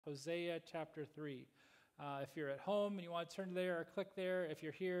Hosea chapter 3. If you're at home and you want to turn there or click there, if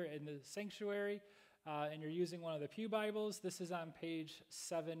you're here in the sanctuary and you're using one of the Pew Bibles, this is on page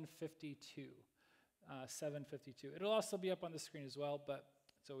 752. 752. It'll also be up on the screen as well, but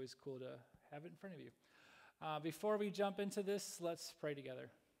it's always cool to have it in front of you. Before we jump into this, let's pray together.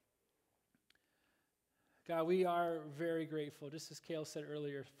 God, we are very grateful, just as Cale said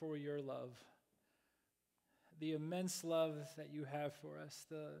earlier, for your love. The immense love that you have for us,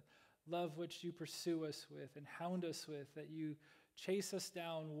 the love which you pursue us with and hound us with, that you chase us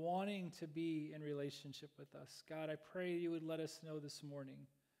down wanting to be in relationship with us. God, I pray you would let us know this morning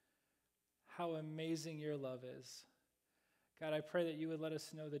how amazing your love is. God, I pray that you would let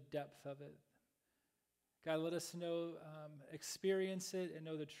us know the depth of it. God, let us know, experience it and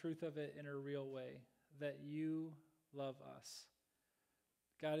know the truth of it in a real way, that you love us.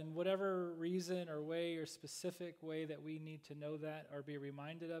 God, in whatever reason or way or specific way that we need to know that or be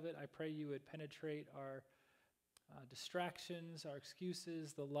reminded of it, I pray you would penetrate our distractions, our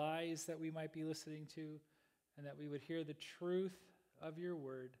excuses, the lies that we might be listening to, and that we would hear the truth of your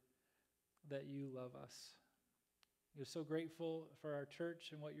word, that you love us. We're so grateful for our church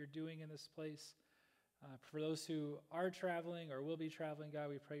and what you're doing in this place. For those who are traveling or will be traveling, God,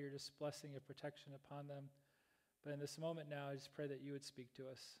 we pray your just blessing of protection upon them. But in this moment now, I just pray that you would speak to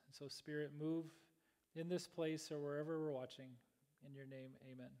us. And so, Spirit, move in this place or wherever we're watching. In your name,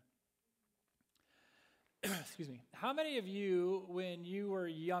 amen. Excuse me. How many of you, when you were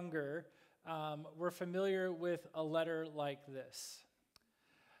younger, were familiar with a letter like this?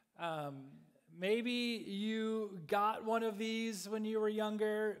 Maybe you got one of these when you were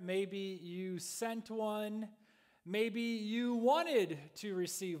younger. Maybe you sent one. Maybe you wanted to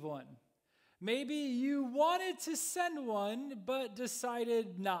receive one. Maybe you wanted to send one, but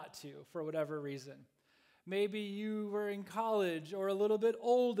decided not to for whatever reason. Maybe you were in college or a little bit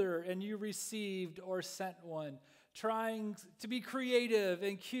older and you received or sent one, trying to be creative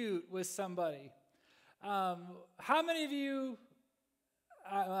and cute with somebody. How many of you,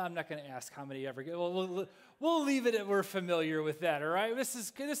 I'm not going to ask how many ever get, we'll leave it at we're familiar with that, all right? This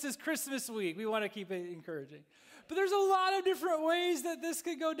is Christmas week. We want to keep it encouraging. But there's a lot of different ways that this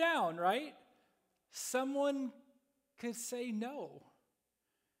could go down, right? Someone could say no,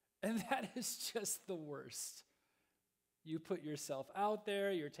 and that is just the worst. You put yourself out there,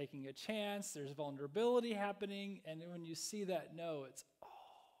 you're taking a chance, there's vulnerability happening, and when you see that no, it's,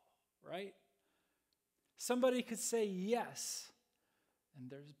 right? Somebody could say yes, and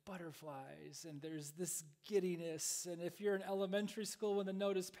there's butterflies, and there's this giddiness, and if you're in elementary school when the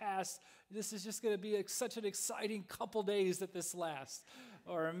note is passed, this is just going to be such an exciting couple days that this lasts,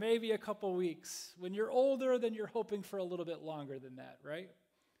 or maybe a couple weeks. When you're older, then you're hoping for a little bit longer than that, right?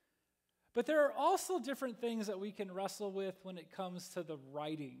 But there are also different things that we can wrestle with when it comes to the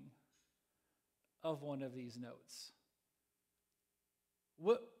writing of one of these notes.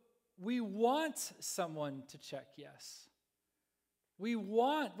 We want someone to check yes. We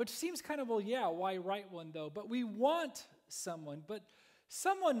want, which seems kind of, well, yeah, why write one though? But we want someone. But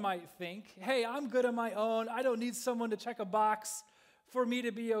someone might think, hey, I'm good on my own. I don't need someone to check a box for me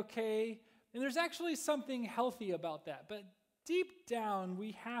to be okay. And there's actually something healthy about that. But deep down,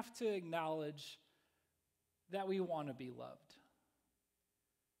 we have to acknowledge that we want to be loved.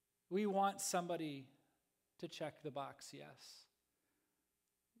 We want somebody to check the box, yes.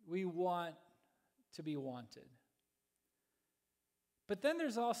 We want to be wanted. But then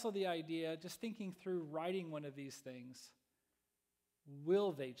there's also the idea, just thinking through writing one of these things,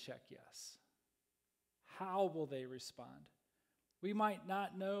 will they check yes? How will they respond? We might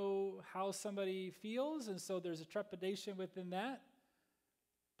not know how somebody feels, and so there's a trepidation within that,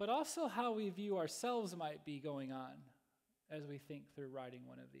 but also how we view ourselves might be going on as we think through writing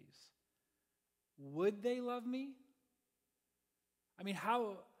one of these. Would they love me? I mean,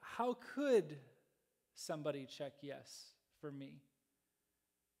 how could somebody check yes for me?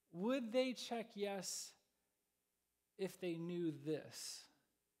 Would they check yes if they knew this?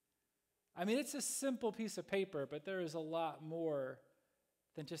 I mean, it's a simple piece of paper, but there is a lot more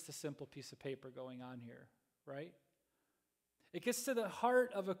than just a simple piece of paper going on here, right? It gets to the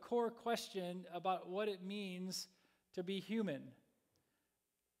heart of a core question about what it means to be human.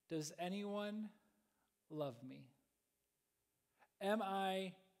 Does anyone love me? Am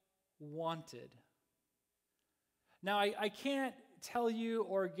I wanted? Now, I can't tell you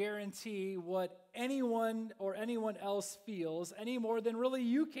or guarantee what anyone or anyone else feels any more than really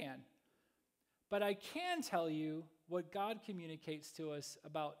you can. But I can tell you what God communicates to us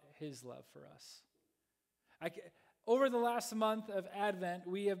about his love for us. Over the last month of Advent,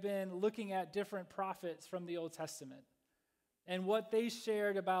 we have been looking at different prophets from the Old Testament. and what they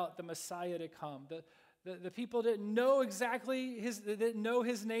shared about the Messiah to come. The people didn't know they didn't know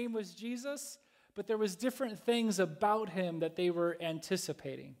his name was Jesus, but there was different things about him that they were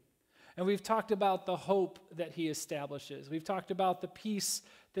anticipating. And we've talked about the hope that he establishes. We've talked about the peace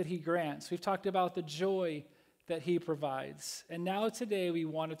that he grants. We've talked about the joy that he provides. And now today we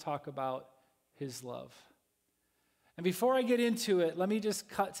want to talk about his love. And before I get into it, let me just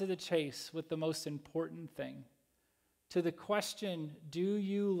cut to the chase with the most important thing. To the question, do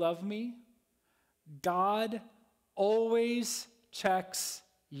you love me? God always checks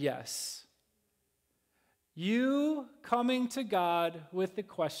yes. You coming to God with the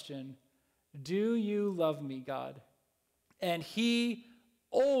question, do you love me, God? And he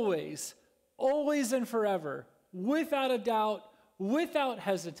always and forever, without a doubt, without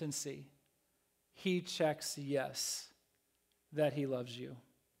hesitancy, he checks yes, that he loves you.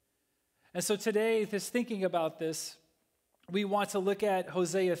 And so today, just thinking about this, we want to look at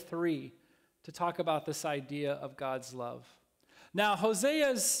Hosea 3 to talk about this idea of God's love. Now,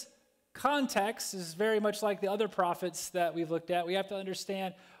 Hosea's context is very much like the other prophets that we've looked at. We have to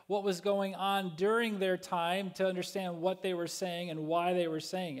understand what was going on during their time to understand what they were saying and why they were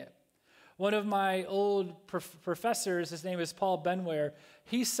saying it. One of my old professors, his name is Paul Benware,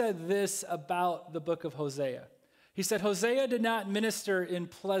 he said this about the book of Hosea. He said, Hosea did not minister in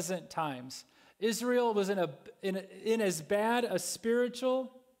pleasant times. Israel was in as bad a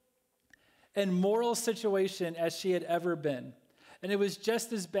spiritual and moral situation as she had ever been. And it was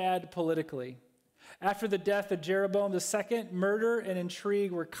just as bad politically. After the death of Jeroboam II, murder and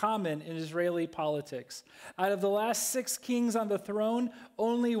intrigue were common in Israeli politics. Out of the last 6 kings on the throne,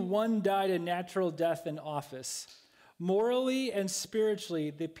 only one died a natural death in office. Morally and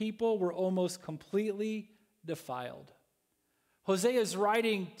spiritually, the people were almost completely defiled. Hosea is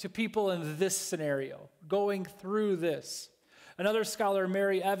writing to people in this scenario, going through this. Another scholar,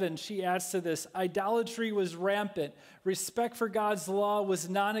 Mary Evans, she adds to this, idolatry was rampant, respect for God's law was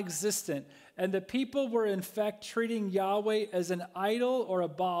non-existent, and the people were in fact treating Yahweh as an idol or a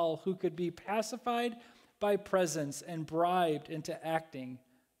Baal who could be pacified by presence and bribed into acting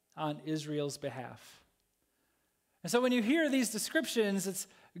on Israel's behalf. And so when you hear these descriptions, it's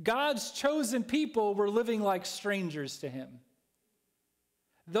God's chosen people were living like strangers to him.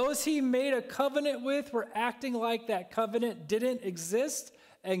 Those he made a covenant with were acting like that covenant didn't exist,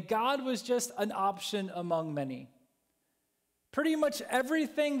 and God was just an option among many. Pretty much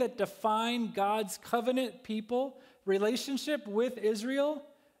everything that defined God's covenant people relationship with Israel,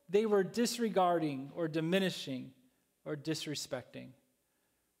 they were disregarding or diminishing or disrespecting.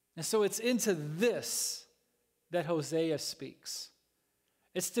 And so it's into this that Hosea speaks.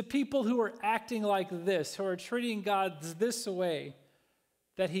 It's to people who are acting like this, who are treating God this way,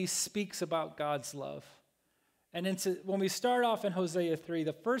 that he speaks about God's love. And when we start off in Hosea 3,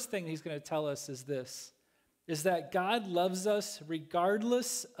 the first thing he's going to tell us is this, is that God loves us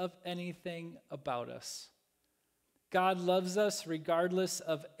regardless of anything about us. God loves us regardless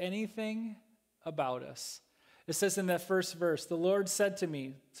of anything about us. It says in that first verse, the Lord said to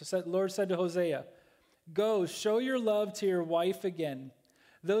me, the Lord said to Hosea, go, show your love to your wife again,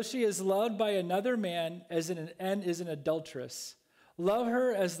 though she is loved by another man and is an adulteress. Love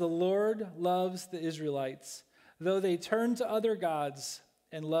her as the Lord loves the Israelites, though they turn to other gods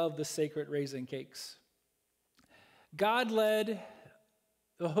and love the sacred raisin cakes. God led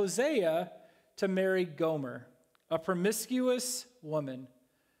Hosea to marry Gomer, a promiscuous woman,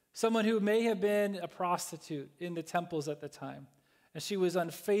 someone who may have been a prostitute in the temples at the time. And she was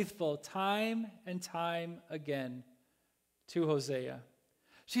unfaithful time and time again to Hosea.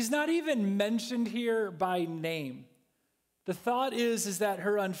 She's not even mentioned here by name. The thought is that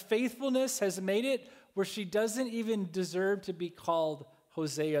her unfaithfulness has made it where she doesn't even deserve to be called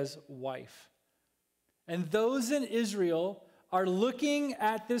Hosea's wife. And those in Israel are looking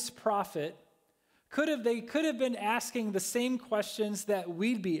at this prophet. They could have been asking the same questions that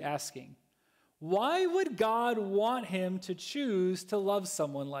we'd be asking. Why would God want him to choose to love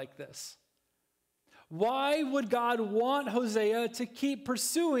someone like this? Why would God want Hosea to keep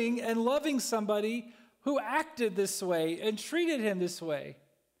pursuing and loving somebody who acted this way and treated him this way?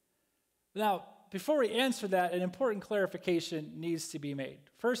 Now, before we answer that, an important clarification needs to be made.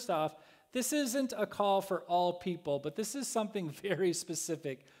 First off, this isn't a call for all people, but this is something very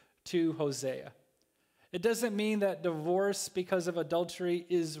specific to Hosea. It doesn't mean that divorce because of adultery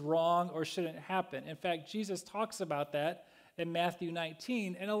is wrong or shouldn't happen. In fact, Jesus talks about that in Matthew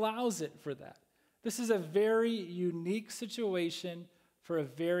 19 and allows it for that. This is a very unique situation for a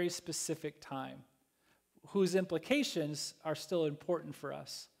very specific time, whose implications are still important for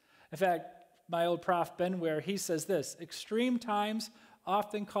us. In fact, my old prof, Ben Ware, he says this: extreme times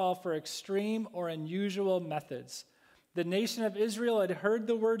often call for extreme or unusual methods. The nation of Israel had heard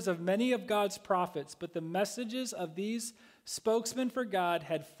the words of many of God's prophets, but the messages of these spokesmen for God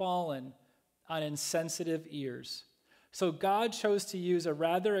had fallen on insensitive ears. So God chose to use a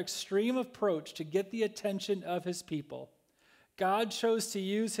rather extreme approach to get the attention of his people. God chose to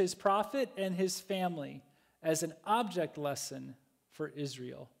use his prophet and his family as an object lesson for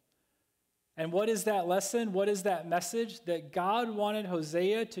Israel. And what is that lesson? What is that message? That God wanted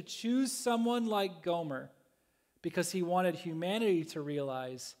Hosea to choose someone like Gomer because he wanted humanity to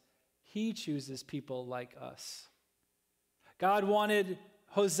realize he chooses people like us. God wanted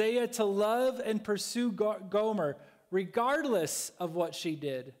Hosea to love and pursue Gomer regardless of what she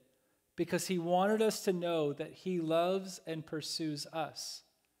did, because he wanted us to know that he loves and pursues us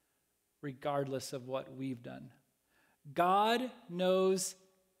regardless of what we've done. God knows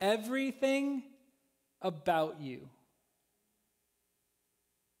everything about you,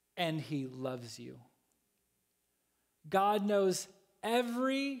 and he loves you. God knows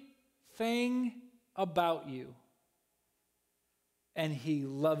everything about you, and he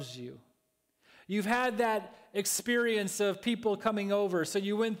loves you. You've had that experience of people coming over, so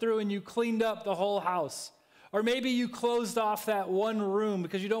you went through and you cleaned up the whole house. Or maybe you closed off that one room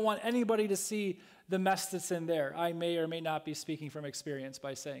because you don't want anybody to see the mess that's in there. I may or may not be speaking from experience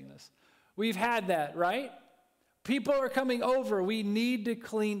by saying this. We've had that, right? People are coming over. We need to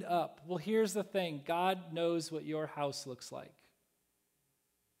clean up. Well, here's the thing. God knows what your house looks like.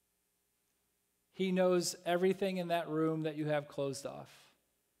 He knows everything in that room that you have closed off.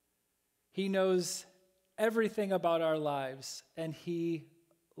 He knows everything about our lives, and he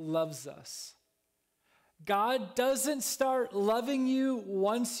loves us. God doesn't start loving you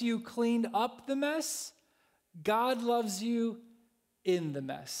once you clean up the mess. God loves you in the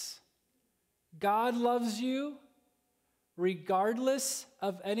mess. God loves you regardless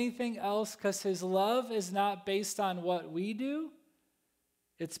of anything else, because his love is not based on what we do.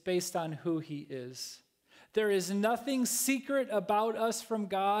 It's based on who he is. There is nothing secret about us from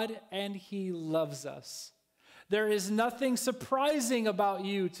God, and he loves us. There is nothing surprising about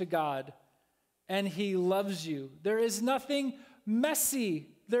you to God, and he loves you. There is nothing messy.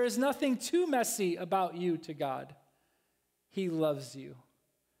 There is nothing too messy about you to God. He loves you.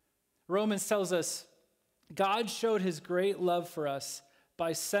 Romans tells us God showed his great love for us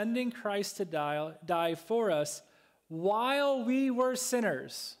by sending Christ to die for us while we were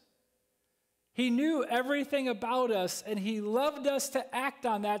sinners. He knew everything about us, and he loved us to act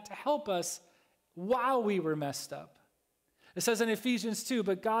on that to help us while we were messed up. It says in Ephesians 2,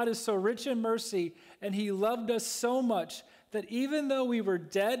 but God is so rich in mercy, and he loved us so much that even though we were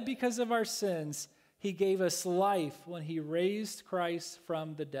dead because of our sins, he gave us life when he raised Christ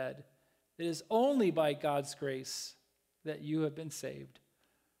from the dead. It is only by God's grace that you have been saved.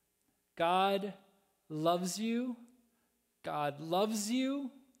 God loves you. God loves you.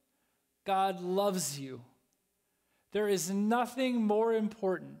 God loves you. There is nothing more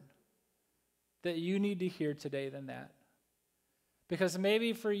important that you need to hear today than that. Because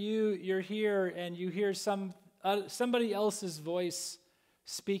maybe for you, you're here and you hear somebody else's voice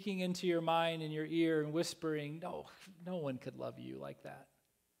speaking into your mind and your ear and whispering, no one could love you like that.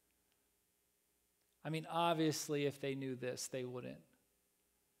 I mean, obviously, if they knew this, they wouldn't.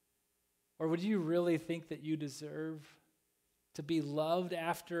 Or would you really think that you deserve to be loved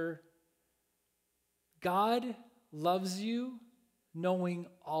after God loves you, knowing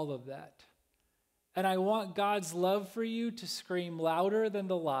all of that? And I want God's love for you to scream louder than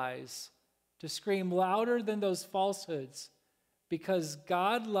the lies, to scream louder than those falsehoods, because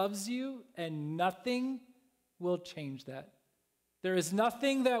God loves you and nothing will change that. There is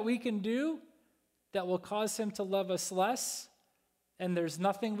nothing that we can do that will cause him to love us less, and there's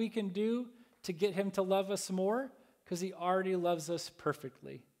nothing we can do to get him to love us more, because he already loves us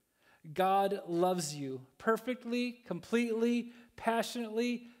perfectly. God loves you perfectly, completely,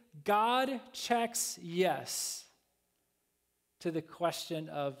 passionately. God checks yes to the question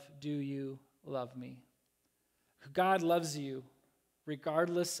of, do you love me? God loves you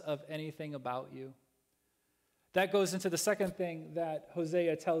regardless of anything about you. That goes into the second thing that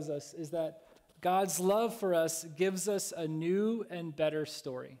Hosea tells us, is that God's love for us gives us a new and better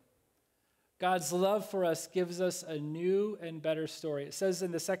story. God's love for us gives us a new and better story. It says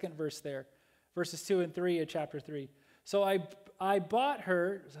in the second verse there, verses 2 and 3 of chapter 3. So I bought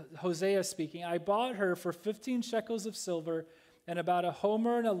her, Hosea speaking, I bought her for 15 shekels of silver and about a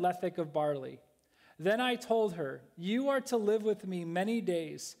homer and a lethek of barley. Then I told her, you are to live with me many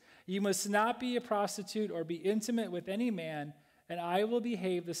days. You must not be a prostitute or be intimate with any man, and I will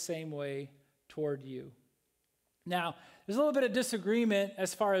behave the same way toward you. Now, there's a little bit of disagreement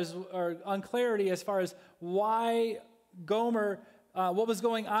or unclarity as far as why Gomer, what was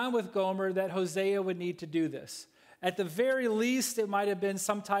going on with Gomer that Hosea would need to do this. At the very least, it might have been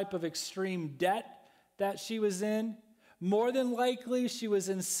some type of extreme debt that she was in. More than likely, she was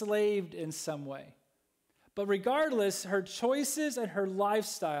enslaved in some way. But regardless, her choices and her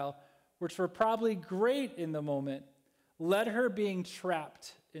lifestyle, which were probably great in the moment, led her being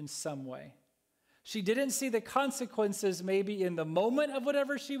trapped in some way. She didn't see the consequences maybe in the moment of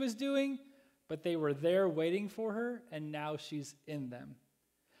whatever she was doing, but they were there waiting for her, and now she's in them.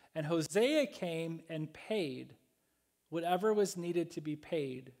 And Hosea came and paid whatever was needed to be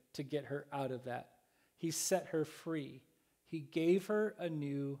paid to get her out of that. He set her free. He gave her a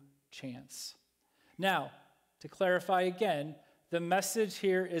new chance. Now, to clarify again, the message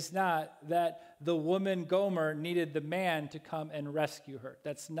here is not that the woman Gomer needed the man to come and rescue her.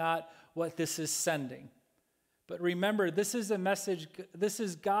 That's not what this is sending. But remember, this is a message, this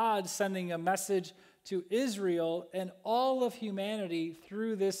is God sending a message to Israel and all of humanity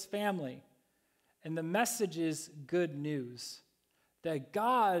through this family. And the message is good news. That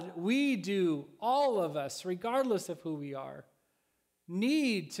God, all of us, regardless of who we are,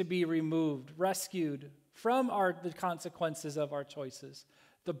 need to be removed, rescued from the consequences of our choices,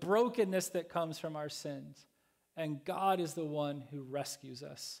 the brokenness that comes from our sins. And God is the one who rescues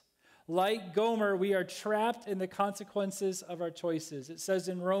us. Like Gomer, we are trapped in the consequences of our choices. It says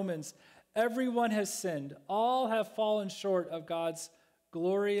in Romans, everyone has sinned. All have fallen short of God's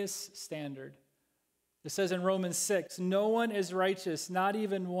glorious standard. It says in Romans 6, no one is righteous, not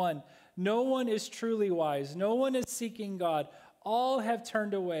even one. No one is truly wise. No one is seeking God. All have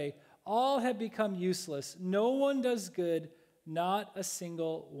turned away. All have become useless. No one does good, not a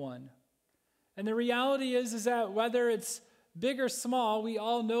single one. And the reality is that whether it's big or small, we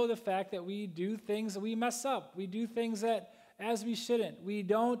all know the fact that we do things, we mess up. We do things that as we shouldn't. We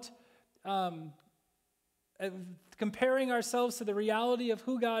don't, comparing ourselves to the reality of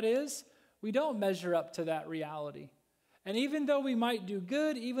who God is, we don't measure up to that reality. And even though we might do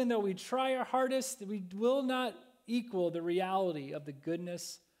good, even though we try our hardest, we will not equal the reality of the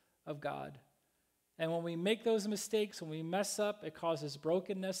goodness of God. And when we make those mistakes, when we mess up, it causes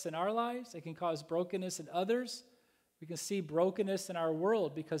brokenness in our lives. It can cause brokenness in others. We can see brokenness in our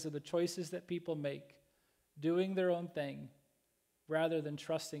world because of the choices that people make, doing their own thing, rather than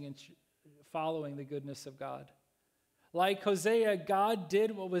trusting and following the goodness of God. Like Hosea, God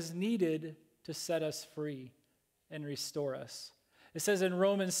did what was needed to set us free and restore us. It says in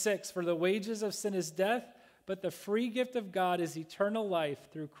Romans 6, for the wages of sin is death, but the free gift of God is eternal life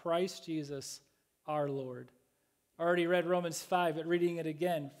through Christ Jesus our Lord. I already read Romans 5, but reading it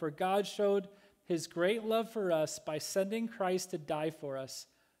again. For God showed his great love for us by sending Christ to die for us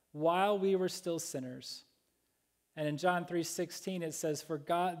while we were still sinners. And in John 3:16 it says, for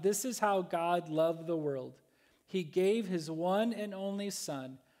God, this is how God loved the world. He gave his one and only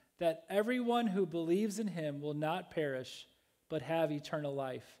Son, that everyone who believes in him will not perish, but have eternal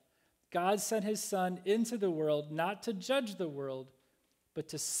life. God sent his Son into the world, not to judge the world, but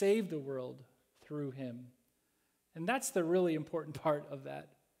to save the world through him. And that's the really important part of that.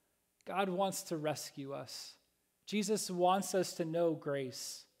 God wants to rescue us. Jesus wants us to know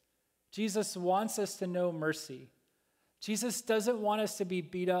grace. Jesus wants us to know mercy. Jesus doesn't want us to be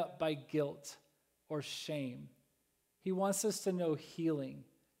beat up by guilt or shame. He wants us to know healing.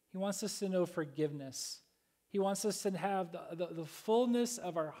 He wants us to know forgiveness. He wants us to have the fullness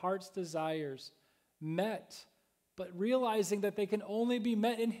of our heart's desires met, but realizing that they can only be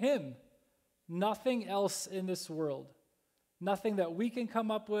met in him. Nothing else in this world, nothing that we can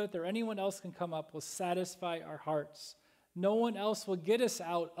come up with or anyone else can come up will satisfy our hearts. No one else will get us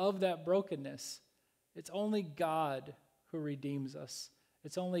out of that brokenness. It's only God who redeems us.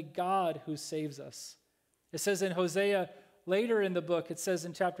 It's only God who saves us. It says in Hosea, later in the book, it says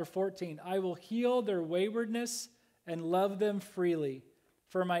in chapter 14, I will heal their waywardness and love them freely,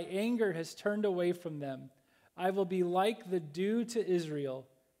 for my anger has turned away from them. I will be like the dew to Israel.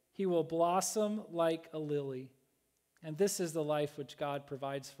 He will blossom like a lily. And this is the life which God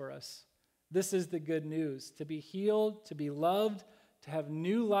provides for us. This is the good news, to be healed, to be loved, to have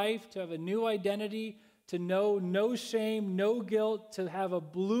new life, to have a new identity, to know no shame, no guilt, to have a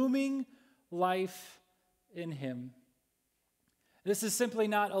blooming life in him. This is simply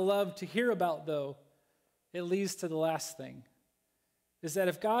not a love to hear about, though. It leads to the last thing, is that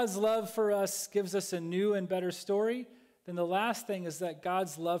if God's love for us gives us a new and better story, then the last thing is that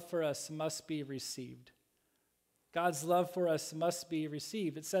God's love for us must be received. God's love for us must be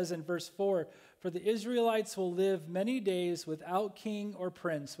received. It says in verse 4, For the Israelites will live many days without king or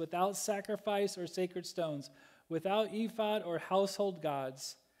prince, without sacrifice or sacred stones, without ephod or household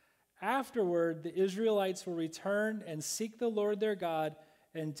gods. Afterward, the Israelites will return and seek the Lord their God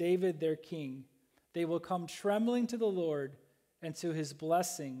and David their king. They will come trembling to the Lord and to his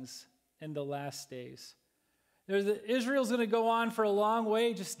blessings in the last days. Israel's going to go on for a long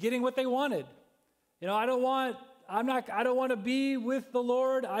way just getting what they wanted. I don't want to be with the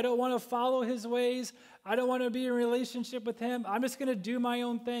Lord. I don't want to follow his ways. I don't want to be in a relationship with him. I'm just going to do my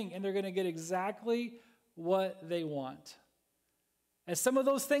own thing. And they're going to get exactly what they want. And some of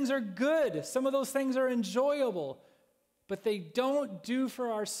those things are good. Some of those things are enjoyable. But they don't do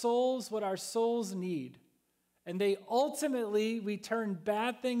for our souls what our souls need. And we turn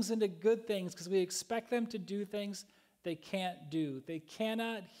bad things into good things because we expect them to do things they can't do. They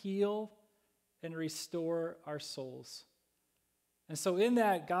cannot heal and restore our souls. And so in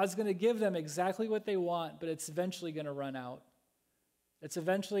that, God's going to give them exactly what they want, but it's eventually going to run out. It's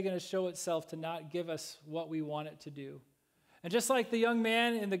eventually going to show itself to not give us what we want it to do. And just like the young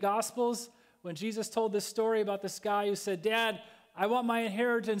man in the Gospels, when Jesus told this story about this guy who said, Dad, I want my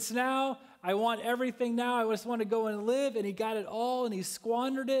inheritance now. I want everything now. I just want to go and live. And he got it all, and he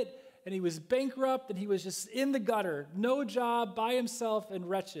squandered it, and he was bankrupt, and he was just in the gutter, no job, by himself, and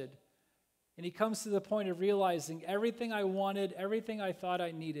wretched. And he comes to the point of realizing everything I wanted, everything I thought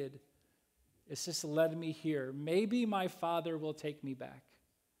I needed, it's just led me here. Maybe my Father will take me back.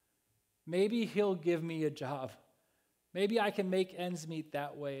 Maybe he'll give me a job. Maybe I can make ends meet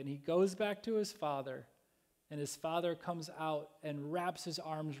that way. And he goes back to his father, and his father comes out and wraps his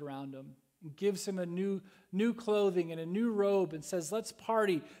arms around him and gives him a new clothing and a new robe and says, let's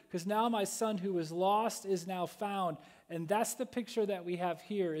party, because now my son who was lost is now found. And that's the picture that we have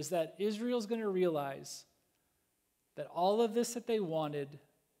here, is that Israel's going to realize that all of this that they wanted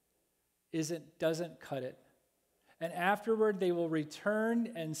doesn't cut it. And afterward, they will return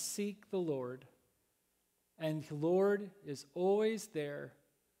and seek the Lord. And the Lord is always there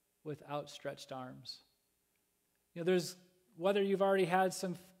with outstretched arms. There's, whether you've already had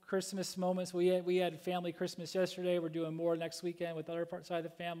some Christmas moments, we had family Christmas yesterday. We're doing more next weekend with other parts of the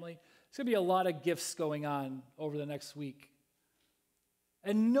family. There's going to be a lot of gifts going on over the next week.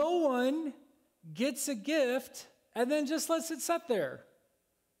 And no one gets a gift and then just lets it sit there.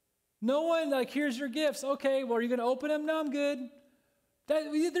 No one, here's your gifts. Okay, well, are you going to open them? No, I'm good.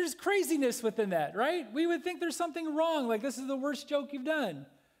 There's craziness within that, right? We would think there's something wrong, like this is the worst joke you've done.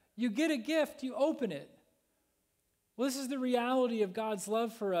 You get a gift, you open it. Well, this is the reality of God's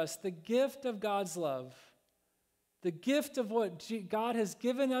love for us, the gift of God's love, the gift of what God has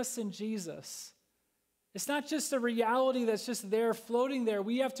given us in Jesus. It's not just a reality that's just there, floating there.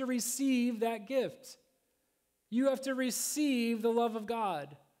 We have to receive that gift. You have to receive the love of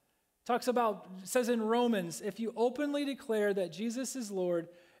God. It says in Romans, if you openly declare that Jesus is Lord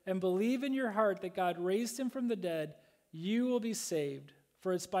and believe in your heart that God raised him from the dead, you will be saved.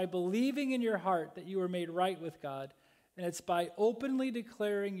 For it's by believing in your heart that you are made right with God, and it's by openly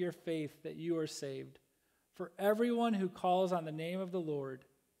declaring your faith that you are saved. For everyone who calls on the name of the Lord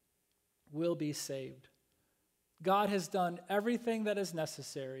will be saved. God has done everything that is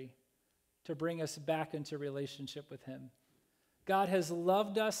necessary to bring us back into relationship with him. God has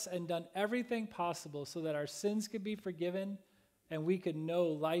loved us and done everything possible so that our sins could be forgiven and we could know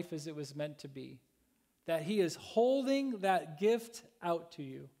life as it was meant to be. That he is holding that gift out to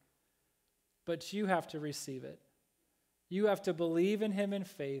you, but you have to receive it. You have to believe in him in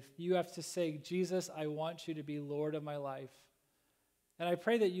faith. You have to say, Jesus, I want you to be Lord of my life. And I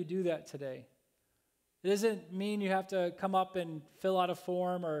pray that you do that today. It doesn't mean you have to come up and fill out a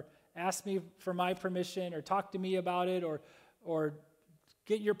form or ask me for my permission or talk to me about it or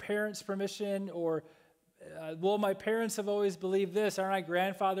get your parents' permission or, well, my parents have always believed this. Aren't I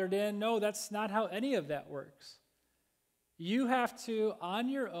grandfathered in? No, that's not how any of that works. You have to, on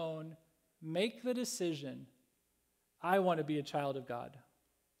your own, make the decision, I want to be a child of God.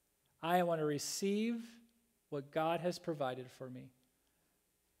 I want to receive what God has provided for me.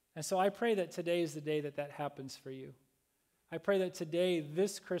 And so I pray that today is the day that happens for you. I pray that today,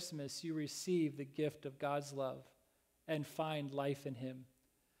 this Christmas, you receive the gift of God's love and find life in him.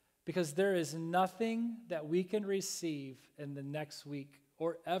 Because there is nothing that we can receive in the next week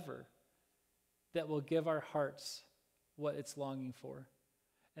or ever that will give our hearts what it's longing for.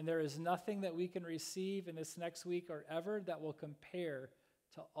 And there is nothing that we can receive in this next week or ever that will compare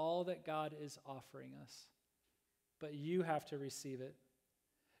to all that God is offering us. But you have to receive it.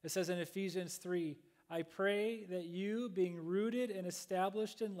 It says in Ephesians 3, I pray that you, being rooted and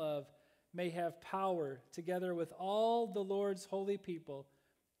established in love, may have power, together with all the Lord's holy people,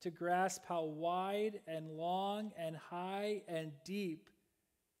 to grasp how wide and long and high and deep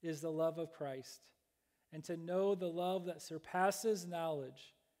is the love of Christ, and to know the love that surpasses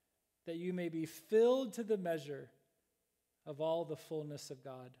knowledge, that you may be filled to the measure of all the fullness of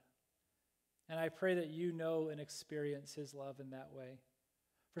God. And I pray that you know and experience his love in that way.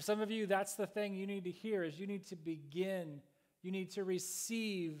 For some of you, that's the thing you need to hear, is you need to begin, you need to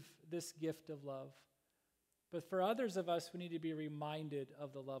receive this gift of love. But for others of us, we need to be reminded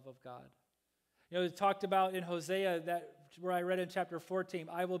of the love of God. You know, it talked about in Hosea, that where I read in chapter 14,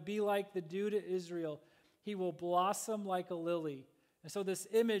 I will be like the dew to Israel. He will blossom like a lily. And so this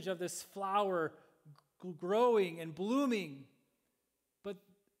image of this flower growing and blooming. But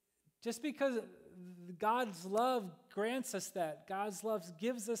just because God's love grants us that, God's love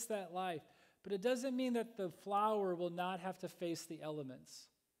gives us that life, but it doesn't mean that the flower will not have to face the elements.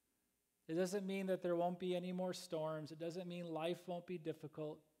 It doesn't mean that there won't be any more storms. It doesn't mean life won't be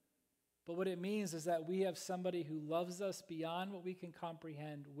difficult. But what it means is that we have somebody who loves us beyond what we can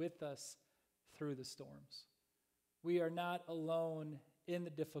comprehend with us through the storms. We are not alone in the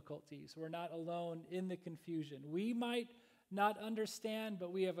difficulties. We're not alone in the confusion. We might not understand,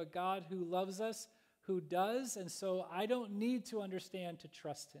 but we have a God who loves us, who does, and so I don't need to understand to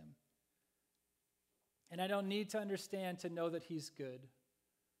trust him. And I don't need to understand to know that he's good.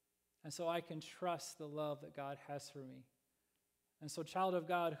 And so I can trust the love that God has for me. And so, child of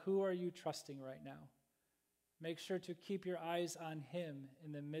God, who are you trusting right now? Make sure to keep your eyes on him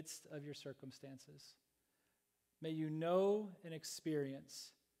in the midst of your circumstances. May you know and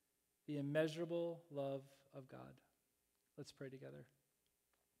experience the immeasurable love of God. Let's pray together.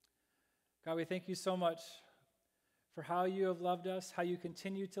 God, we thank you so much for how you have loved us, how you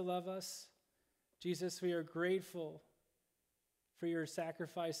continue to love us. Jesus, we are grateful for your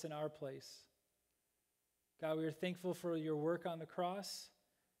sacrifice in our place. God, we are thankful for your work on the cross,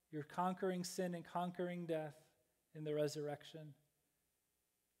 your conquering sin and conquering death in the resurrection.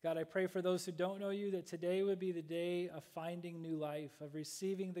 God, I pray for those who don't know you that today would be the day of finding new life, of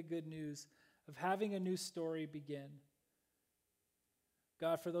receiving the good news, of having a new story begin.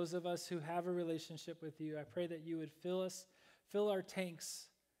 God, for those of us who have a relationship with you, I pray that you would fill our tanks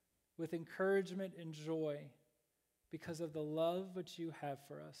with encouragement and joy because of the love which you have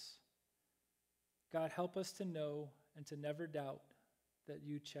for us. God, help us to know and to never doubt that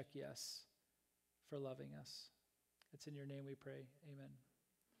you check yes for loving us. It's in your name we pray. Amen.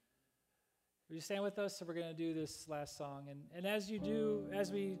 Will you stand with us? So we're going to do this last song. And as we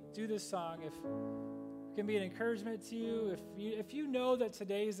do this song, if it can be an encouragement to you, if you know that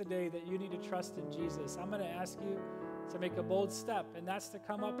today is the day that you need to trust in Jesus, I'm going to ask you to make a bold step, and that's to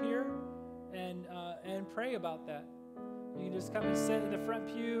come up here and pray about that. You can just come and sit in the front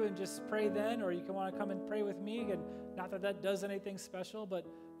pew and just pray then, or you can want to come and pray with me. And not that that does anything special, but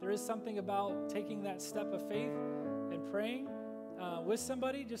there is something about taking that step of faith and praying with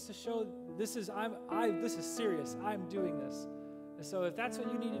somebody just to show this is serious. I'm doing this. And so if that's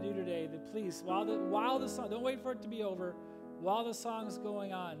what you need to do today, then please, while the song, don't wait for it to be over. While the song's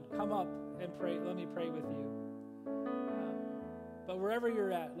going on, come up and pray. Let me pray with you. But wherever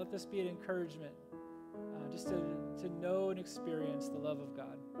you're at, let this be an encouragement. Just to know and experience the love of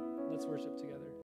God. Let's worship together.